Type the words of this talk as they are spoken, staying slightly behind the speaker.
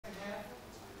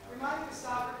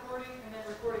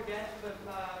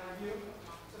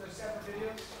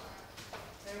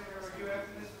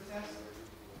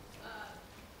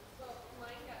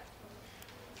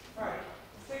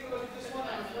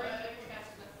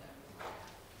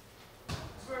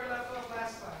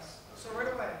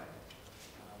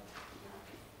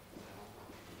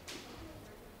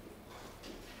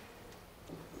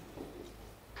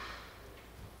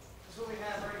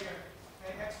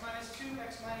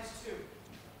minus 2.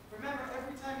 Remember,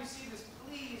 every time you see this,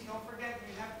 please don't forget that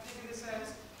you have to think of this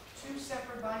as two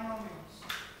separate binomials.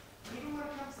 Even when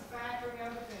it comes to factoring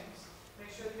and other things, make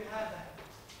sure that you have that.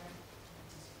 Okay?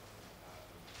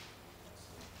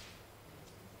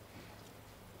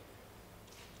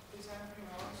 Please have me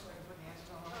on so I can put the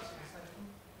answers on the section.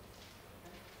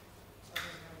 Okay?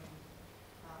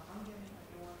 So I'm giving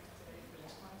you one today for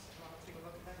this one. So I'll take a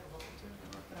look at that. You're welcome to.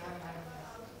 But I haven't had them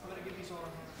yet. I'm going to give these all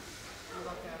to him. We'll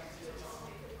look at them.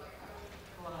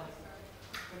 Hold on.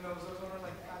 Those are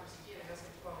like 5 or 6 days. That's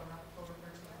like 12 or not over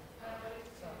 13.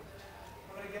 So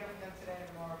I'm going to get them again today and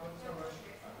tomorrow. But there's no rush.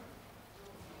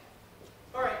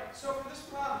 All right. So for this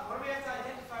problem, what do we have to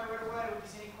identify right away with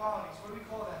these inequalities? What do we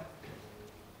call them?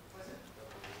 What is it?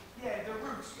 Yeah, the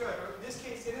roots. Good. Or in this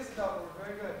case, it is a double root.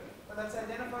 Very good. But let's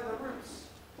identify the roots.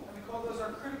 And we call those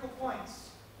our critical points.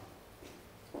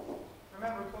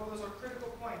 Remember, we call those our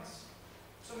critical points.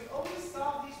 So we always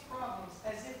solve these problems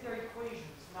as if they're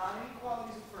equations, not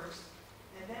inequalities at first.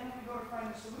 And then when we go to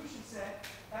find the solution set,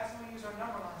 that's when we use our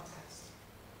number line test.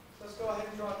 So let's go ahead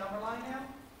and draw a number line now.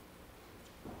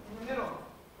 In the middle,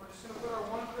 we're just going to put our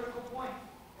one critical point.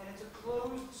 And it's a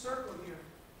closed circle here.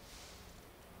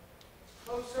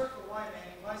 Closed circle, why,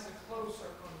 man? Why is it a closed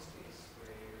circle in this case?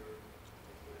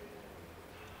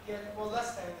 Yeah, well,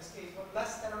 less than in this case, but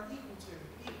less than or equal to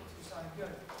sign,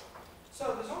 good.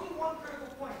 So there's only one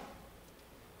critical point.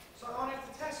 So I want to have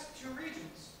to test two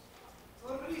regions. It's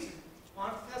a little bit easier. I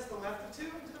want to test the left of 2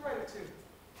 and to the right of 2.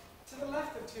 To the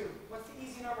left of 2, what's the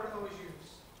easy number to always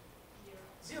use?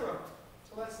 0.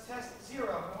 So let's test 0.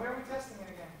 And where are we testing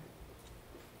it again?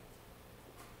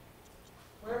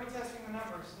 Where are we testing the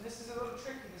numbers? And this is a little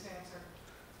tricky, this answer.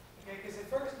 Okay, because at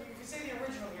first, you can say the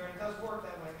original here, and it does work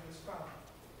that way for this problem.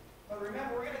 But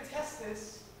remember, we're going to test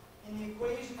this in the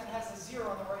equation that has a 0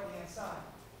 on the right-hand side.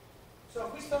 So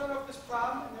if we started off this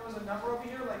problem and there was a number over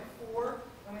here like 4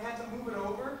 and we had to move it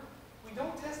over, we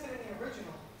don't test it in the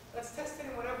original. Let's test it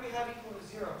in whatever we have equal to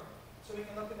 0. So we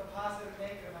can look at the positive and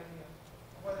negative idea,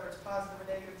 of whether it's positive or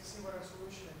negative to see what our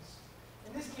solution is.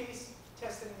 In this case,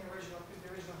 test it in the original because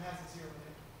the original has a 0 in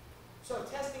it. So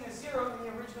testing a 0 in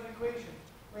the original equation.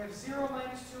 We have 0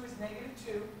 minus 2 is negative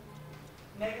 2.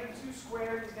 Negative 2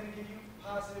 squared is going to give you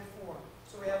positive 4.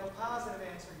 So we have a positive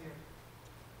answer here.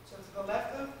 So to the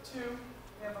left of 2,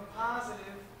 we have a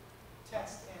positive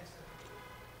test answer.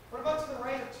 What about to the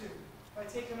right of 2? If I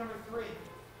take the number 3.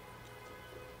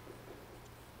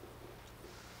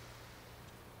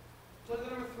 Plug the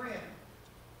number 3 in.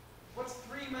 What's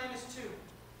 3 minus 2?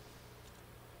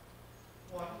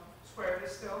 1. Squared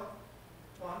is still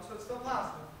 1, so it's still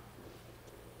positive.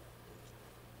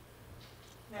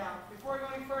 Now, before I go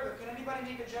any further, can anybody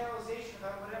make a generalization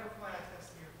about whatever point I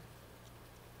test here?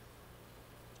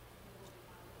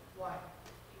 Why?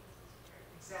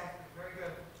 Exactly. Very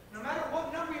good. No matter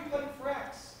what number you put in for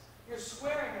x, you're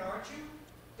squaring it, aren't you?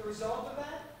 The result of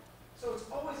that? So it's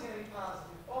always going to be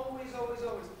positive. Always, always,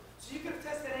 always. So you could have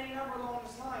tested any number along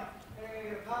this line, and you're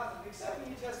going to get a positive, except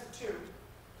when you test for 2.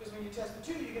 Because when you test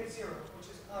for 2, you get 0,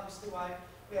 which is obviously why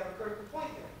we have a critical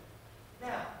point there.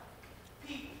 Now,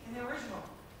 Pete, in the original,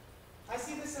 I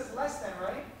see this as less than,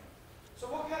 right? So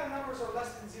what kind of numbers are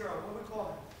less than 0? What do we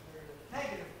call them?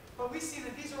 Negative. But we see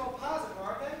that these are all positive,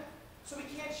 aren't they? So we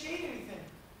can't shade anything.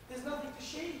 There's nothing to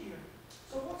shade here.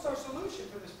 So what's our solution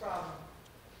for this problem?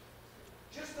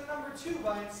 Just the number 2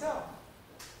 by itself.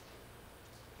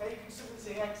 Okay, you can simply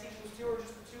say x equals 2 or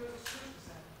just the 2 as a solution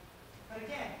set. But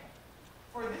again,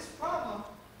 for this problem,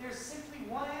 there's simply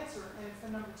one answer, and it's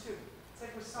the number 2. It's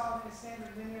like we're solving a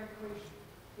standard linear equation,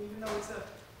 even though it's a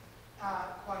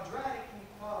quadratic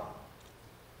inequality.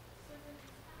 So in this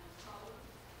kind of problem,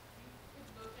 you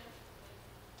could look at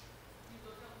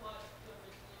what the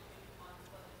original equation was,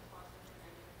 whether it's positive or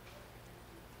negative.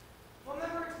 Well,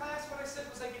 remember in class what I said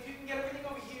was like if you can get everything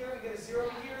over here and get a 0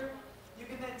 over here, you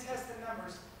can then test the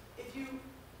numbers. If you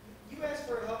asked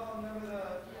for help on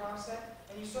the problem set,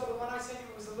 and you saw the one I sent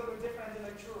you was a little bit different, I did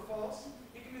like true or false,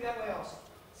 you can do that way also.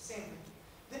 Same thing.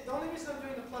 The only reason I'm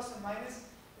doing the plus and minus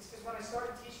is because when I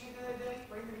started teaching it the other day,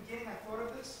 right in the beginning, I thought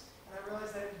of this, and I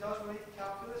realized that it does relate to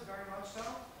calculus very much so,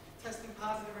 testing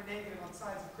positive or negative on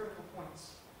sides of critical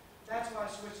points. That's why I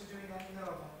switched to doing that in the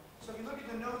middle. So if you look at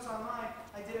the notes online,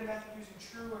 I did a method using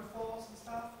true and false and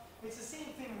stuff. It's the same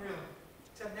thing really.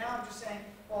 Except now I'm just saying,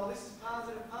 well, this is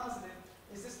positive, positive.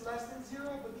 Is this less than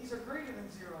 0? But these are greater than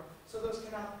 0. So those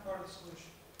cannot be part of the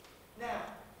solution. Now,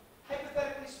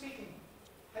 hypothetically speaking,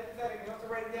 hypothetically, you don't have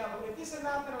to write it down, but if this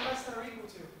amount been a less than or equal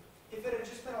to, if it had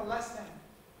just been a less than,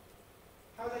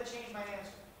 how would that change my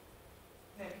answer?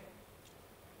 Nick?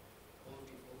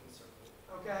 Open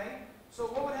circle. Okay. So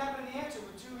what would happen in the answer? answer?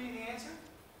 Would 2 be the answer?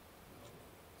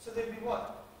 So they'd be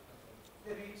what?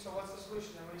 They'd be, so what's the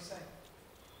solution then? What are you saying?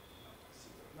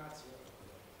 Not zero.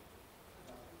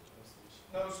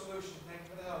 No solution. Thank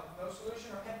you for the help. No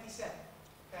solution or empty set.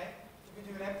 Okay? You can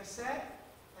do an empty set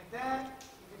like that.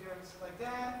 You can do it like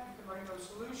that. You can write no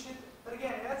solution. But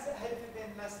again, that's had it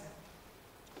been less than.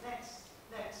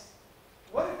 Next.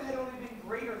 What if it had only been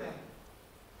greater than?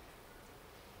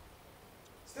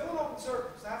 Still an open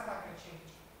circle, so that's not going to change.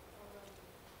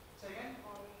 Say again?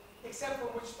 Except for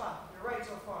which spot? You're right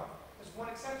so far. There's one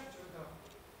exception to it though.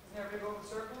 Isn't there a big open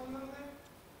circle in the middle there?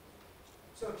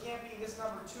 So it can't be this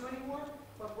number 2 anymore.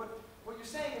 But what you're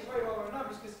saying is right, all our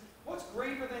numbers, because what's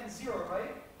greater than 0,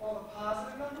 right? All the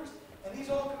positive numbers, and these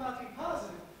all come out to be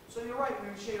positive. So you're right, we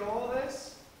would shade all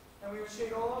this, and we would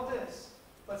shade all of this.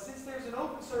 But since there's an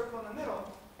open circle in the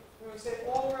middle, we would say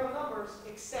all real numbers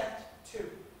except 2.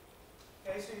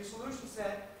 Okay, so your solution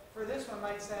set for this one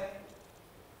might say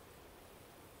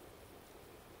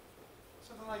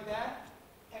something like that.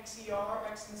 XER,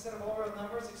 X instead of all real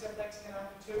numbers except X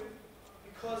cannot be 2,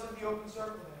 because of the open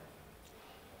circle there.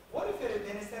 What if it had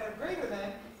been instead of greater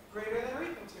than or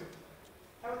equal to?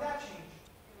 How would that change?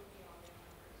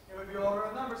 It would be all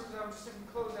real numbers because I would just simply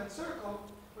close that circle,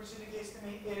 which indicates to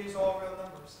me it is all real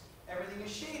numbers. Everything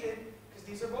is shaded because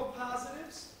these are both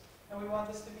positives, and we want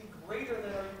this to be greater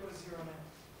than or equal to 0 now.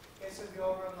 Okay, so it would be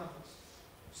all real numbers.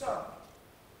 So,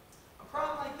 a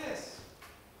problem like this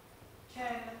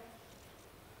can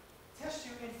test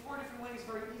you in 4 different ways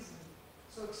very easily.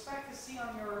 So expect to see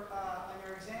on your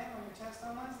exam, on your test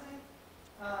on Wednesday,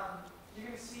 you're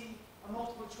going to see a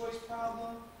multiple choice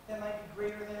problem that might be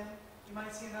greater than. You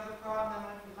might see another problem that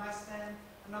might be less than,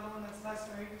 another one that's less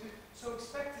than or equal to. So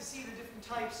expect to see the different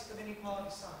types of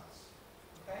inequality signs.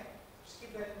 Okay? Just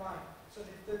keep that in mind. So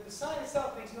the sign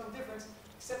itself makes no difference,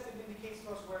 except it indicates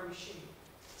to us where we shade.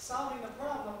 Solving the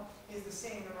problem is the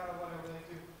same no matter what I really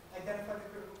do. Identify the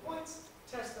critical points,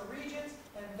 test the regions,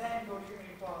 and then go to your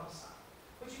inequality sign.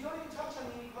 But you don't even touch on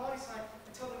the inequality sign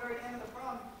until the very end of the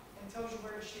problem and tells you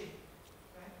where to shade.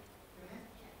 Okay? Go ahead.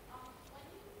 Yeah. When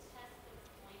you test the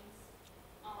points,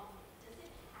 does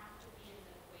it have to be an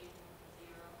equation of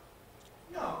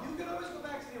 0? No, you can always go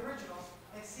back to the original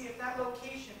and see if that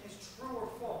location is true or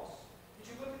false.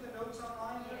 Did you look at the notes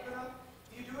online that I put up?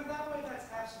 If you do it that way, that's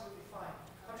absolutely fine.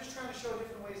 I'm just trying to show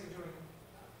different ways of doing it.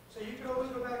 So you could always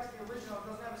go back to the original.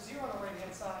 It doesn't have a 0 on the right-hand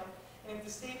side. And if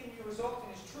the statement you result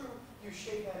in is true, you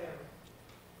shade that area.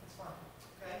 That's fine.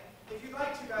 Okay? If you'd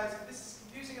like to, guys, if this is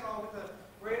confusing at all with the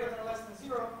greater than or less than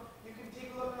 0, you can take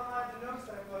a look online at the notes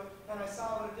that I put, and I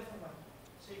solve it a different way.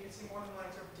 So you can see more than one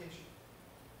interpretation.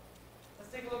 Let's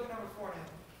take a look at number 4 now.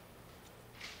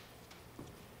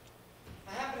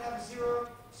 I happen to have a 0,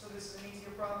 so this is an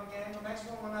easier problem again. The next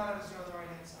one will not have a 0 on the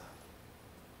right-hand side.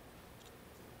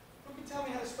 Who can tell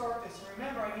me how to start this? And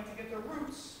remember, I need to get the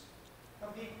roots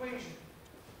of the equation.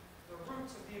 The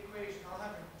roots of the equation. I'll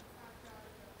have it.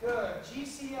 Good.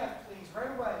 GCF, please,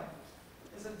 right away.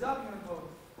 There's a W in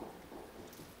both.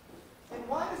 And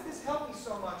why does this help me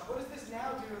so much? What does this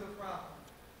now do to the problem?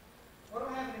 What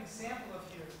do I have an example of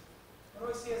here?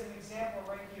 What do I see as an example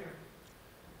right here?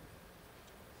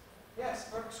 Yes,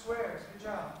 perfect squares. Good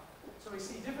job. So we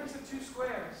see difference of 2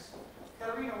 squares.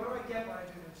 Katarina, what do I get when I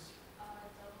do this?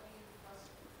 W plus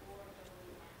 4W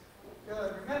minus 4.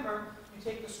 Good. Remember, you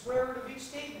take the square root of each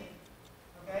statement.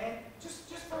 Okay? And just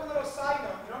for a little side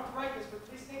note, you don't have to write this, but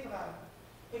please think about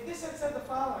it. If this had said the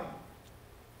following,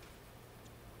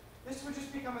 this would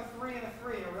just become a 3 and a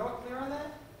 3. Are we all clear on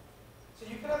that? So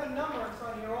you could have a number in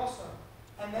front here also,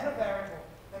 and then a variable.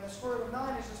 And the square root of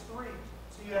 9 is just 3.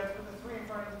 So you'd have to put the 3 in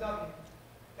front of the W.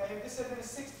 Okay? If this had been a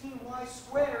 16y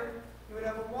squared, you would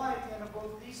have a y at the end of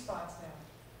both of these spots now.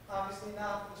 Obviously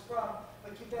not for this problem,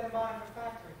 but keep that in mind for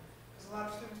factoring. Because a lot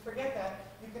of students forget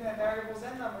that. You can have variables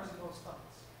and numbers in both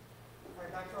spots. All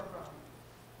right, back to our problem.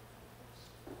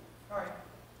 All right,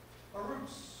 our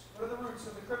roots. What are the roots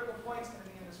of the critical points going to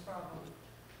be in this problem?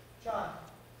 John,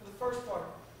 for the first part,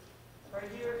 right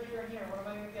here, here, and here, what am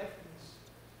I going to get from this?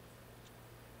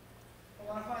 I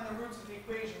want to find the roots of the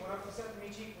equation. What do I have to set them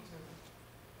each equal to?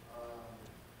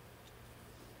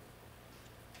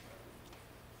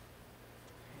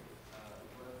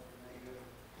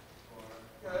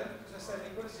 Good, because I said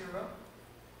equal to 0.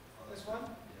 This one?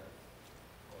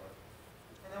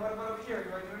 And then what about over here? Do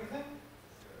I do anything?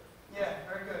 Yeah,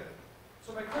 very good.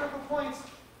 So my critical points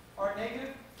are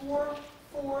negative 4,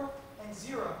 4, and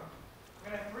 0. We're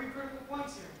going to have 3 critical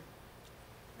points here.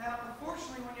 Now,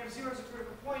 unfortunately, when you have 0 as a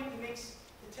critical point, it makes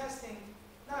the testing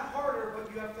not harder, but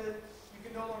you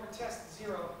can no longer test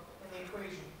 0 in the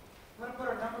equation. I'm going to put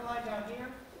our number line down here.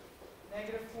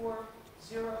 Negative 4,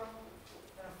 0,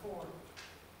 and a 4.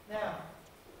 Now,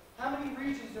 how many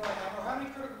regions do I have, or how many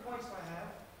critical points do I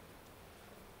have?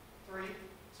 3.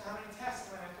 So how many tests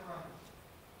do I have to run?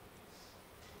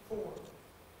 4.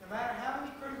 No matter how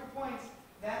many critical points,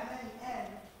 that many n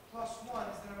plus 1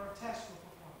 is the number of tests you'll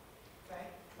perform.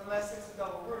 Okay? Unless it's a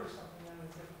double root or something, then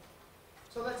it's different.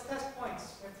 So let's test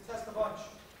points. We have to test a bunch.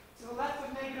 To the left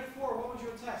of -4, what would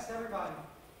you test? Everybody.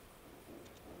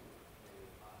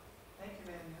 Thank you,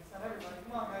 man. That's not everybody.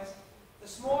 Come on, guys. The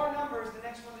smaller number is the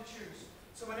next one to choose.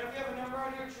 So whenever you have a number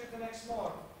out here, choose the next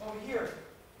smaller. Over here,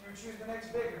 you would choose the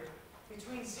next bigger.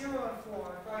 Between 0 and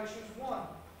 4, I'd probably choose 1.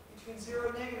 Between 0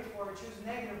 and -4, I choose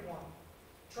 -1.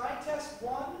 Try test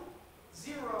 1,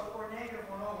 0, or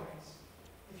 -1 always.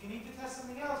 If you need to test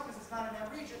something else because it's not in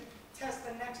that region, test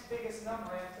the next biggest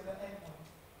number after the endpoint.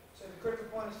 So the critical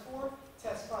point is 4,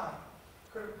 test 5.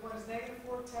 Critical point is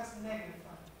 -4, test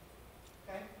 -5.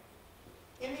 Okay?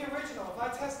 In the original, if I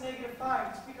test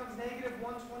 -5, this becomes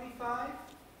 -125,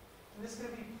 and this is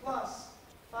going to be plus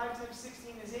 5 times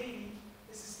 16 is 80.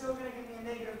 This is still going to give me a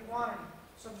negative quantity,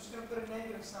 so I'm just going to put a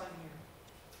negative sign here.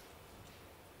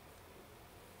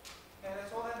 Okay,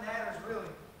 that's all that matters,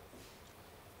 really.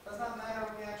 Does not matter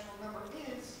what the actual number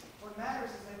is. What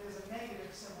matters is that there's a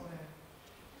negative symbol in it.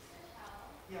 Mr. Howell,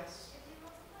 Yes. if you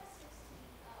multiply 16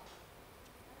 up,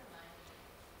 never mind.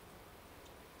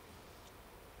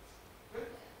 Good?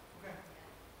 Yeah. Okay.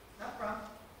 Yeah. No problem.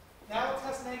 Now we'll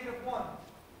test -1.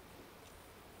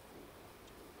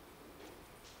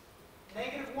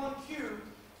 -1 cubed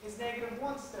is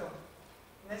 -1 still.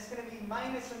 And that's going to be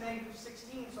minus a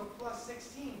 -16, so plus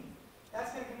 16.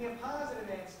 That's going to give me a positive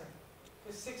answer,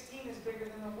 because 16 is bigger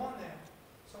than the 1 there.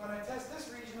 So when I test this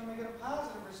region, I'm going to get a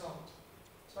positive result.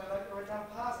 So I like to write down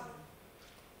positive.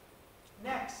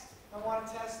 Next, I want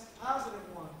to test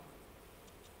 +1.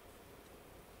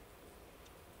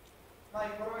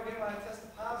 Mike, what do I get when I test the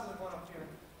 +1 up here?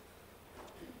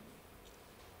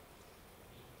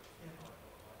 Yeah.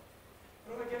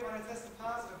 What do I get when I test the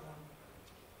 +1?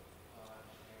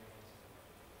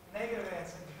 Negative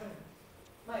answer. Good.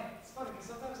 Mike, it's funny because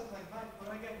sometimes I'm like, Mike,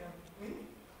 what do I get here? Really?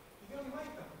 You're going to be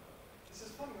Mike though. This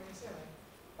is funny when you say that.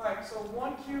 Alright, so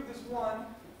 1 cubed is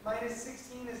 1, minus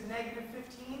 16 is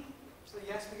 -15. So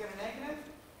yes, we get a negative.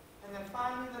 And then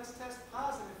finally, let's test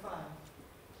 +5.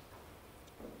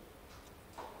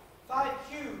 5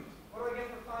 cubed. What do I get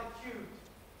for 5 cubed?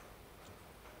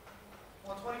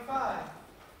 125.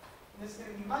 And this is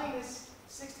going to be minus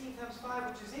 16 times 5,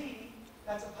 which is 80.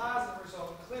 That's a positive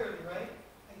result, clearly, right?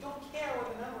 I don't care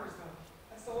what the number is, though.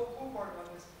 That's the whole cool part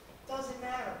about this. It doesn't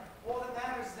matter. All that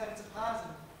matters is that it's a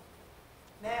positive.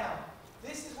 Now,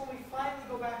 this is when we finally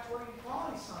go back to our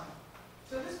inequality sign.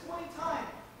 So at this point in time,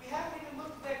 we haven't even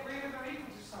looked at that greater than or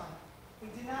equal to sign. We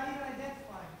did not even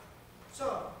identify it.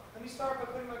 So, let me start by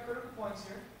putting my critical points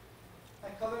here. I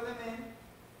color them in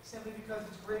simply because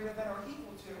it's greater than or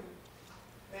equal to.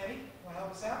 Manny, want to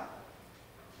help us out?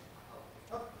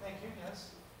 Oh, thank you,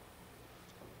 yes.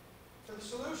 So the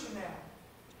solution now.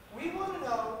 We want to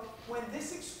know when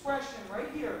this expression right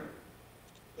here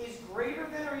is greater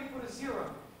than or equal to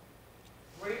 0.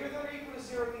 Greater than or equal to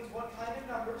 0 means what kind of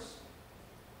numbers?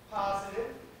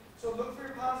 Positive. So look for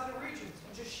your positive regions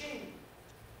and just shade.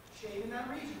 Shade in that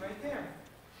region right there.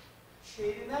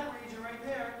 Shade in that region right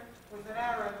there with an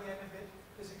arrow at the end of it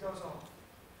because it goes off.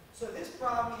 So this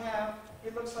problem we have,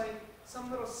 it looks like some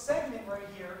little segment right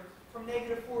here from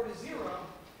 -4 to 0,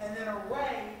 and then a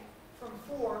ray from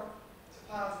 4 to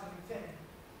positive infinity.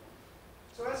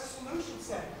 So that's a solution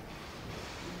set.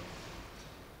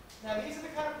 Now these are the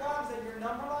kind of problems that your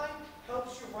number line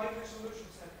helps you write your solution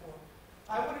set for.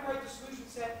 I wouldn't write the solution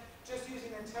set just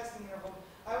using a testing interval.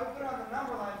 I would put it on the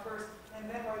number line first and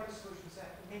then write the solution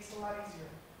set. It makes it a lot easier.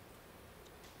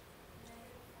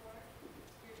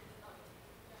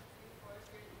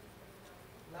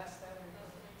 Less than or equal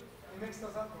to. You mix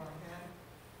those up more, yeah.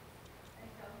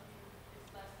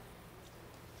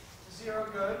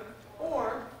 0, good.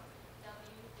 Or,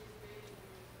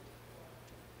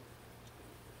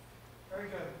 very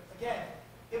good. Again,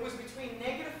 it was between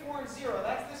 -4 and 0.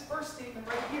 That's this first statement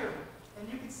right here. And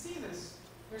you can see this.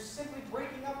 You're simply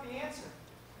breaking up the answer.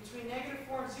 Between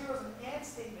 -4 and 0 is an and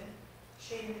statement,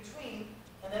 shade in between,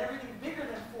 and then everything bigger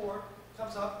than 4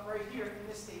 comes up right here in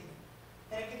this statement.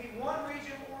 And it can be one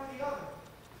region or the other.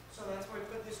 So that's why we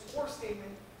put this or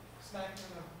statement smack in the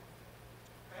middle.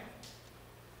 Okay?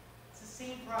 It's the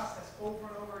same process over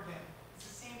and over again. It's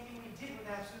the same thing we did with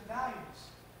absolute values.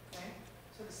 Okay?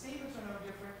 So the statements are no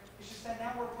different. It's just that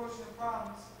now we're approaching the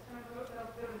problems in a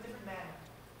bit of a different manner.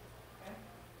 Okay?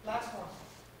 Last one.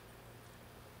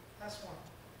 Last one.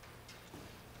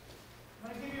 I'm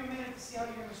going to give you a minute to see how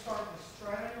you're going to start this.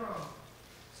 Try it on your own.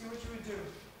 See what you would do.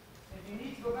 And if you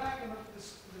need to go back and look at the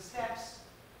steps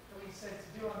that we said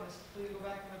to do on this, please go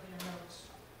back and look at your notes.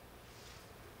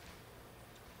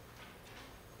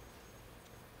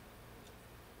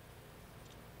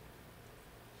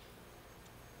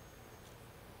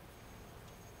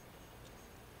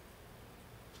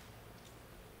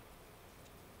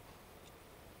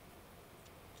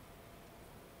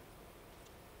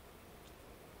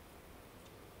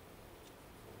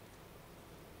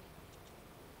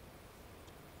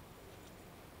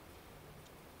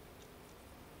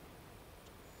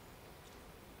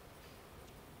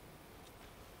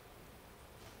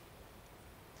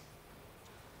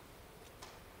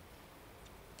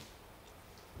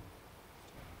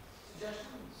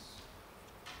 Suggestions?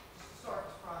 Just to start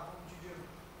this problem, what would you do?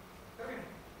 Karina?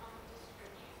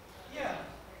 Distribute. Yeah.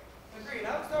 Agreed.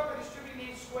 I would start by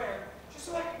distributing h squared, just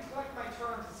so I can collect my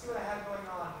terms and see what I have going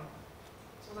on here.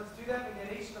 So let's do that. We get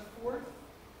h to the fourth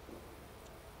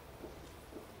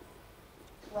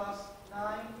plus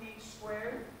 9h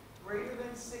squared greater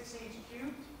than 6h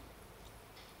cubed.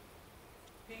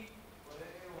 Pete? What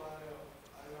I didn't want to,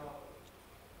 I don't know,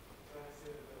 trying to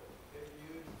say that if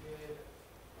you did,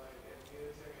 like, if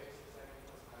you took h to the second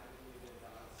plus 9 and you did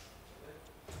dots,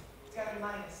 It's got a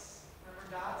minus. Remember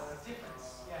dots? It's a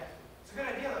difference. Yeah. It's a good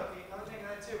idea though, Pete. I was thinking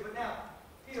that too. But now,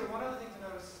 Peter, one other thing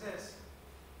to notice is this.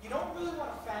 You don't really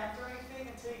want to factor anything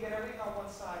until you get everything on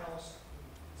one side also.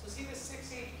 So see this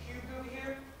 6h cubed over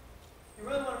here? You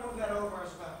really want to move that over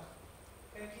as well.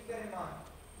 Okay, keep that in mind.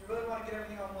 You really want to get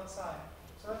everything on one side.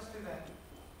 So let's do that.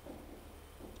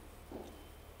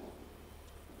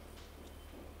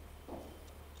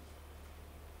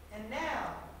 And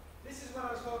now, this is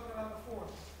what I was talking about before.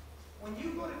 When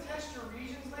you go to test your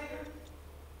regions later,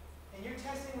 and you're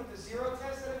testing with the zero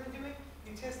test that I've been doing,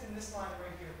 you test in this line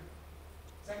right here.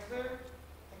 Is that clear?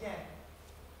 Again,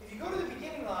 if you go to the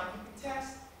beginning line, you can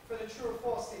test for the true or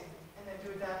false statement, and then do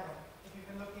it that way. If you've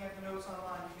been looking at the notes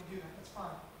online, you can do that. That's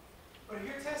fine. But if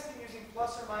you're testing using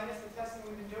plus or minus, the testing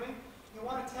we've been doing, you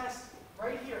want to test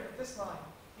right here at this line,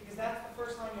 because that's the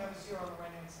first line you have a zero on the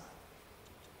right-hand side.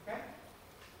 Okay?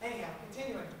 Anyhow,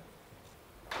 continuing.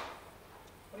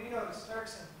 What do you notice?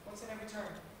 Erickson, what's in every term?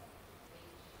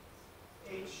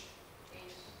 H.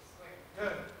 H squared.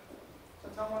 Good. So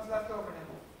tell me what's left over now.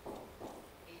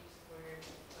 H squared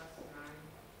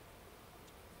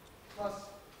plus 9.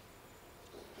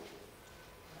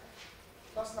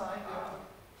 Plus 9, good.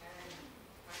 And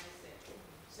minus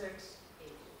 6. 6. H.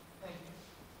 Thank you.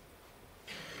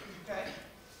 Okay.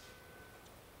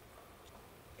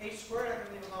 H squared I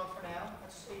can leave alone for now.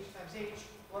 That's just h times h.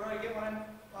 What do I get when I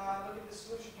look at the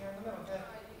solution here in the middle? Okay.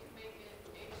 You can make it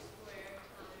h squared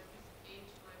times h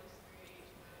minus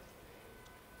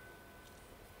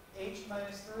 3, h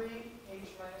minus 3. H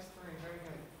minus 3. Very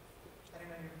good. I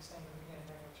didn't know you were saying at the beginning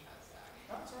very much. Oh, sorry.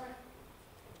 No, it's all right.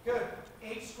 Good.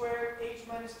 H squared, h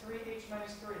minus 3, h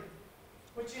minus 3.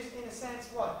 Which is, in a sense,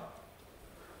 what?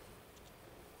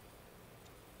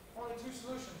 Only two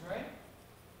solutions, right?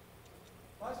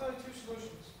 Why is there only two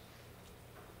solutions?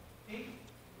 Pete?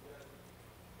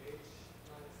 H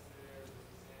minus 3 is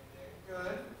the same thing.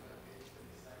 Good. H to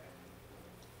the second.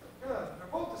 Good.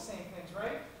 They're both the same things,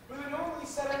 right? We would normally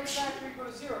set every factor equal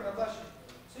to 0. God bless you.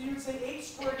 So you would say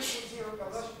h squared equals 0.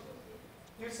 God bless you.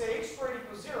 You would say h squared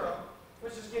equals 0,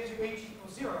 which just gives you h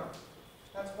equals 0.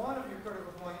 That's one of your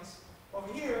critical points.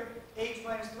 Over here, h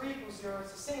minus 3 equals 0.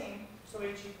 It's the same, so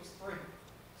h equals 3.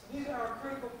 So these are our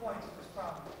critical points of this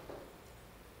problem.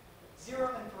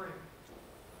 0 and 3.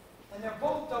 And they're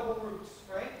both double roots,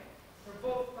 right? They're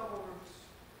both double roots.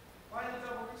 Why are they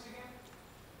double roots again?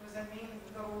 What does that mean,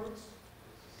 the double roots?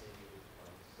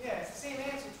 Yeah, it's the same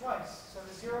answer twice. So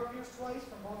the 0 appears twice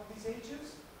from both of these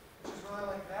h's, which is really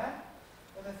like that.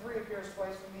 And the 3 appears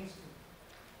twice from these two.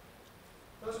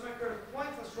 Those are my critical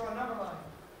points. Let's draw a number line.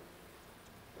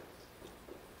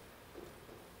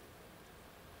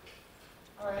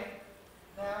 All right.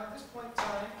 Now, at this point in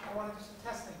time, I want to do some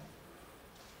testing.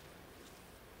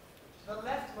 The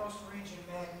leftmost region,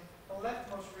 then, the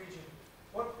leftmost region,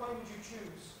 what point would you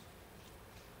choose?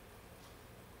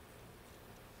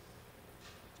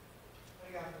 What do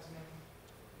you got for this, man?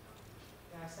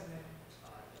 Yeah, I said man.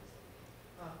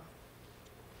 Huh.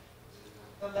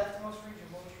 The leftmost region,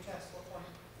 what would you test? What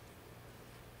point?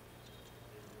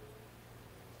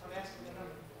 I'm asking the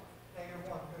number. -1,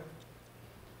 good.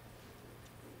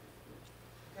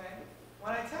 Okay.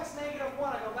 When I test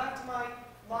 -1, I go back to my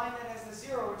line that has the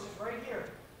 0, which is right here.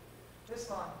 This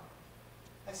line.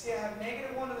 I see I have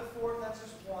 -1 to the 4th, that's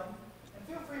just 1. And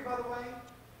feel free, by the way,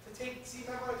 to see,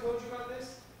 remember what I told you about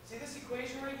this? See this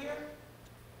equation right here?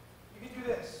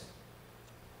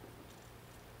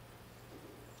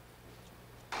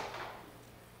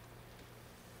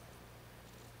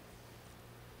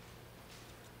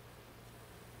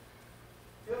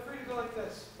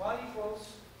 this. Y equals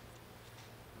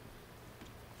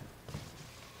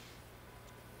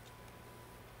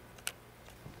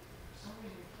for some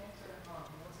reason you can't turn it on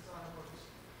unless it's on it works.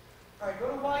 Alright, go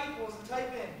to y equals and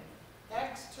type in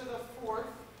x to the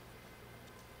fourth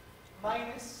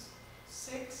minus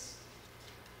 6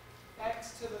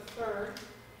 x to the third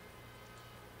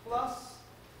plus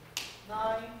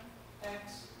 9x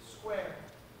squared.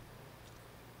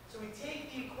 So we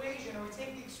take the equation, or we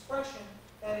take the expression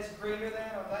that is greater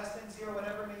than or less than 0,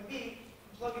 whatever it may be,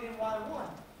 and plug it in y1.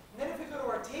 And then if we go to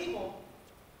our table,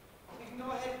 we can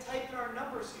go ahead and type in our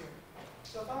numbers here.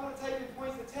 So if I want to type in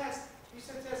points to test, you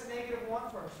said test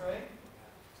 -1 first, right?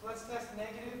 So let's test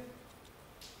negative.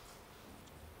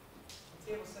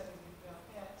 The table setting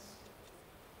x.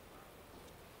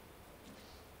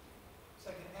 So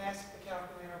I can ask the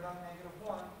calculator about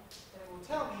 -1, and it will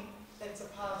tell me that it's a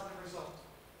positive result.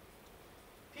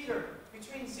 Peter,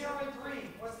 between 0 and 3,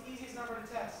 what's the easiest number to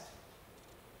test?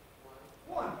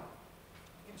 1.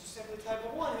 You can just simply type a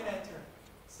 1 and enter.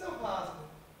 Still positive.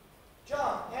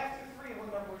 John, after 3,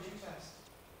 what number would you test?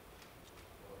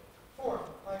 4.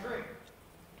 I agree.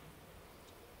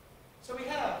 So we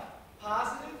have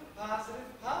positive,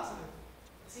 positive, positive.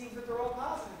 It seems that they're all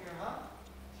positive here, huh?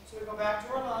 So we go back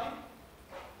to our line.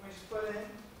 We just put in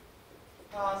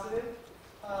positive,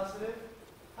 positive,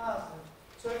 positive.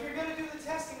 So if you're going to do the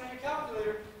testing on your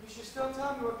calculator, you should still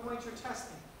tell me what point you're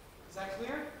testing. Is that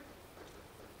clear?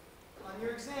 On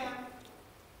your exam,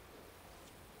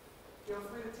 feel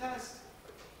free to test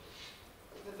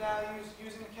the values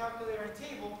using a calculator and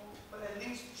table, but at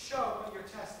least show what you're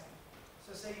testing.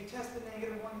 So say you tested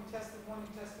 -1, you tested 1,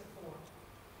 you tested 4.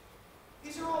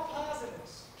 These are all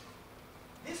positives.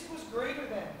 This was greater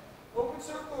than. Open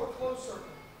circle or closed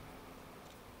circle?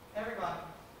 Everybody.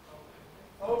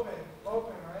 Open,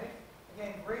 open, right?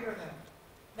 Again, greater than.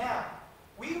 Now,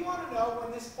 we want to know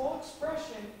when this whole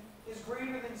expression is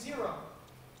greater than 0.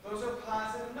 Those are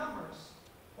positive numbers.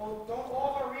 Well, don't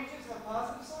all of our regions have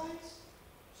positive signs?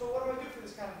 So what do I do for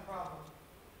this kind of problem?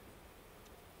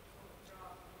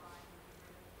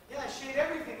 Yeah, shade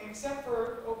everything except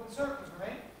for open circles,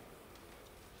 right?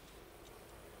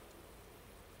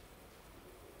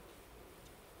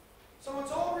 So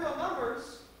it's all real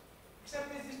numbers, except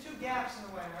there's these 2 gaps in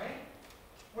the way, right?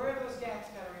 Where are those gaps,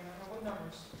 Katarina? Or what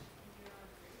numbers?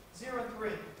 0 and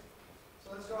 3.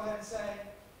 So let's go ahead and say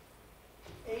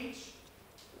h,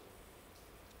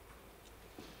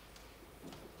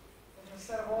 and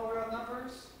instead of all real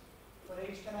numbers, but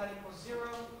h cannot equal 0,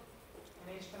 and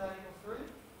h cannot equal 3.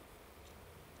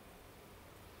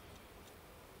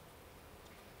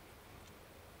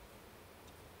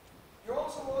 You're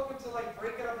also welcome to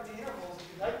break it up into intervals if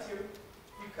you'd like to.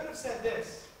 You could have said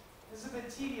this. This is a bit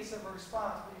tedious of a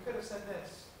response, but you could have said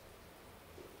this.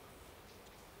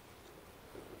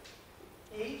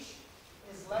 H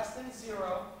is less than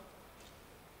 0,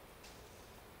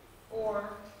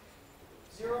 or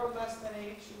 0 less than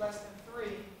h less than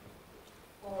 3,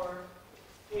 or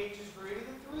h is greater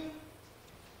than 3.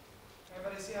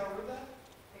 Everybody see how I wrote that?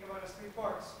 Think about it as 3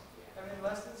 parts. Everything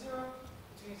less than 0,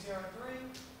 between 0 and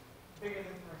 3, bigger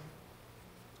than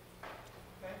 3.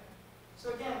 Okay? So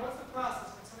again, what's the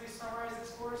process? Can somebody summarize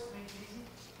this for us to make it easy?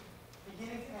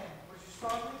 Beginning to end. What you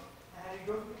start with, and how do you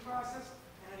go through the process,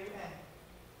 and how do you end?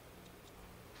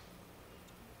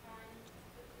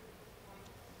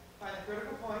 Find the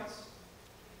critical points.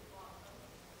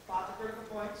 Plot the critical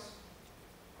points.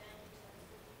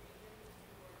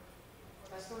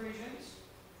 Test the regions.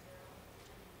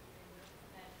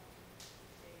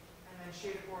 And then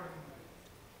shade accordingly.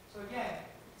 So again,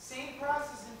 same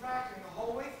process in factoring the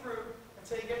whole way through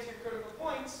until you get to your critical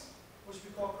points, which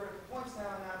we call critical points now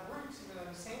and not roots, even though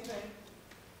they're the same thing.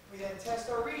 We then test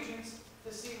our regions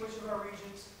to see which of our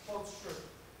regions holds true.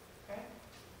 Okay?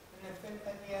 And then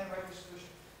at the end, write your solution.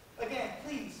 Again,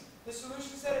 please, the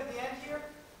solution set at the end here,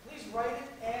 please write it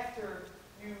after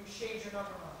you shade your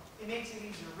number on. It makes it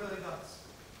easier, it really does.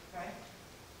 Okay?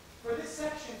 For this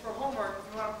section, for homework, if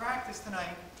you want to practice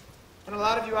tonight, and a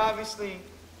lot of you obviously,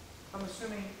 I'm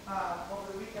assuming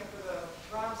over the weekend for the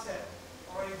round set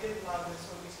already did a lot of this,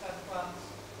 or at least had the classes.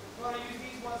 You want to use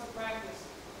these ones to practice.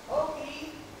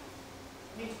 OE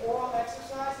means oral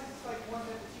exercises. It's like ones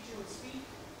that the teacher would speak,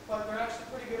 but they're actually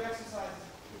pretty good exercises.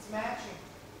 It's matching.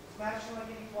 It's matching like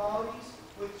inequalities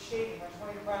with shading. I just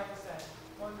want you to practice that.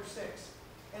 1 through 6.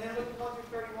 And then look at 1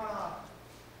 through 31 on.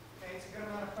 Okay, it's a good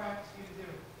amount of practice for you to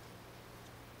do.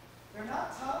 They're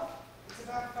not tough. It's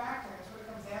about factoring. That's what it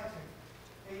comes down to.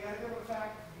 Okay, you got to be able to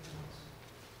factor for these ones.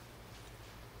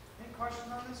 Any questions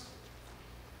on this?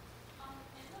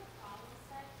 In the problem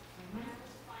set, when I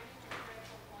was finding a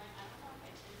critical point, I don't know if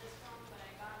I did this wrong, but I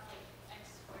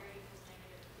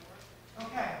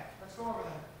Let's go over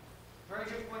that. Very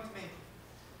good point to make.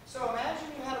 So imagine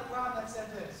you had a problem that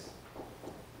said this.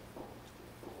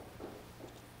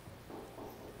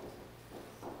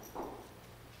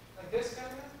 Like this kind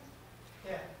of thing?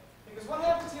 Yeah. Because what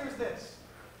happens here is this.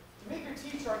 You make your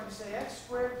t-chart, you say x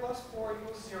squared plus 4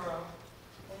 equals 0.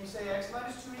 And you say x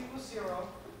minus 2 equals 0.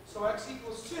 So x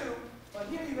equals 2. But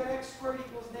here you got x squared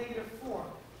equals negative 4.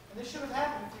 And this should have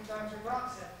happened a few times in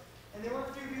problem set. And there were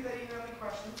a few of you that emailed me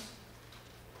questions.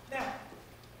 Now,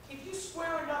 if you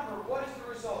square a number, what is the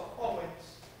result? Always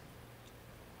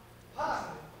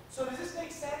positive. So does this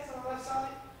make sense on the left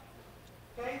side?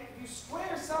 Okay? If you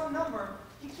square some number,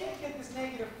 you can't get this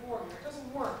negative 4 here. It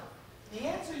doesn't work. The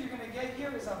answer you're going to get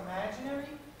here is imaginary.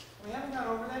 We haven't gone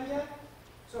over that yet.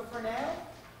 So for now,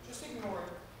 just ignore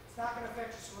it. It's not going to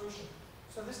affect your solution.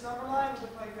 So this number line would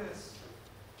look like this.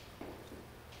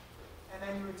 And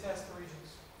then you would test the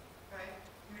regions. Okay?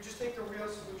 You would just take the real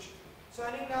solution. So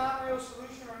any non-real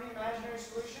solution or any imaginary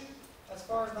solution, as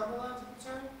far as number lines are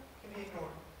concerned, can be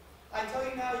ignored. I tell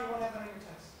you now, you won't have that on your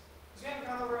test. Because we haven't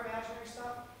gone over imaginary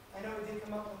stuff. I know it did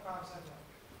come up in the problem set though.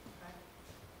 Okay?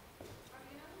 Are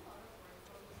you not allowed to work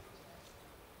for this test?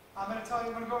 I'm going to tell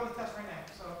you, I'm going to go over the test right now.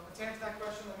 So to answer that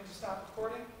question, let me just stop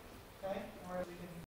recording. Okay? And we're